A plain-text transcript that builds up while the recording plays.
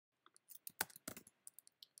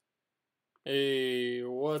Hey,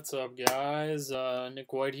 what's up guys?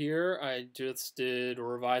 Nick White here. I just did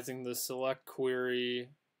revising the select query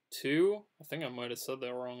 2. I think I might have said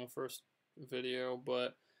that wrong in the first video,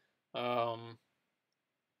 but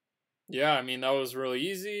yeah, I mean that was really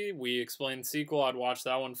easy. We explained SQL. I'd watch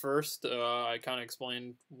that one first. I kind of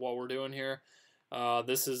explained what we're doing here.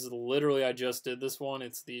 This is literally, I just did this one.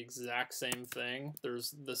 It's the exact same thing.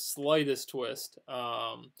 There's the slightest twist.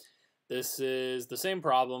 This is the same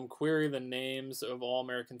problem. Query the names of all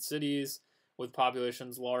American cities with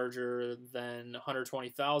populations larger than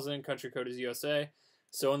 120,000. Country code is USA.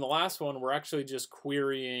 So in the last one, we're actually just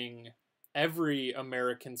querying every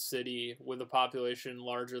American city with a population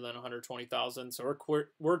larger than 120,000. So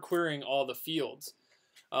we're querying all the fields.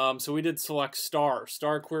 So we did select star.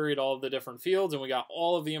 Star queried all of the different fields, and we got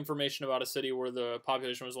all of the information about a city where the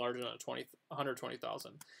population was larger than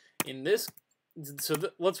 120,000. In this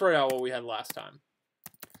let's write out what we had last time.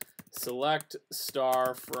 Select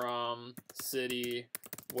star from city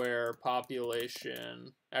where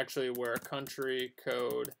population, where country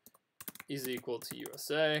code is equal to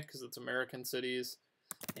USA, because it's American cities,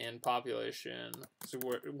 and population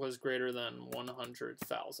was greater than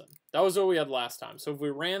 100,000. That was what we had last time. So if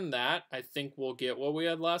we ran that, I think we'll get what we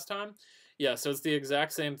had last time. Yeah, so it's the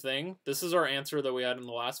exact same thing. This is our answer that we had in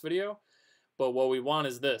the last video. But what we want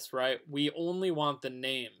is this, right? We only want the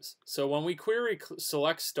names. So when we query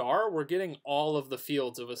select star, we're getting all of the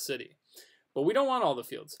fields of a city. But we don't want all the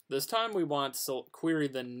fields. This time we want query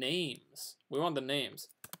the names. We want the names.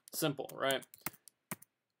 Simple, right?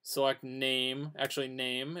 Select name,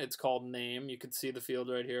 name, it's called name. You can see the field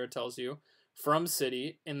right here, it tells you. From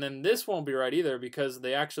city, and then this won't be right either because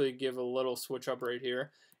they actually give a little switch up right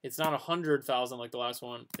here. It's not 100,000 like the last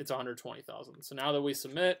one, it's 120,000. So now that we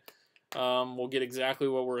submit, we'll get exactly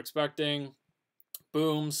what we're expecting.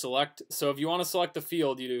 Boom, select. So if you want to select the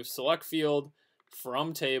field, you do select field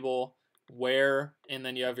from table, where, and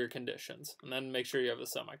then you have your conditions. And then make sure you have the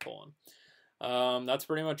semicolon. That's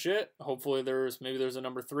pretty much it. Hopefully maybe there's a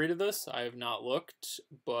number 3 to this. I have not looked,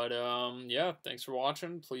 but yeah, thanks for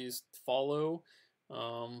watching. Please follow.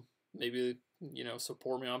 Maybe,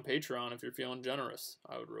 support me on Patreon if you're feeling generous.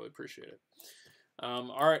 I would really appreciate it.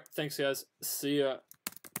 All right, thanks guys. See ya.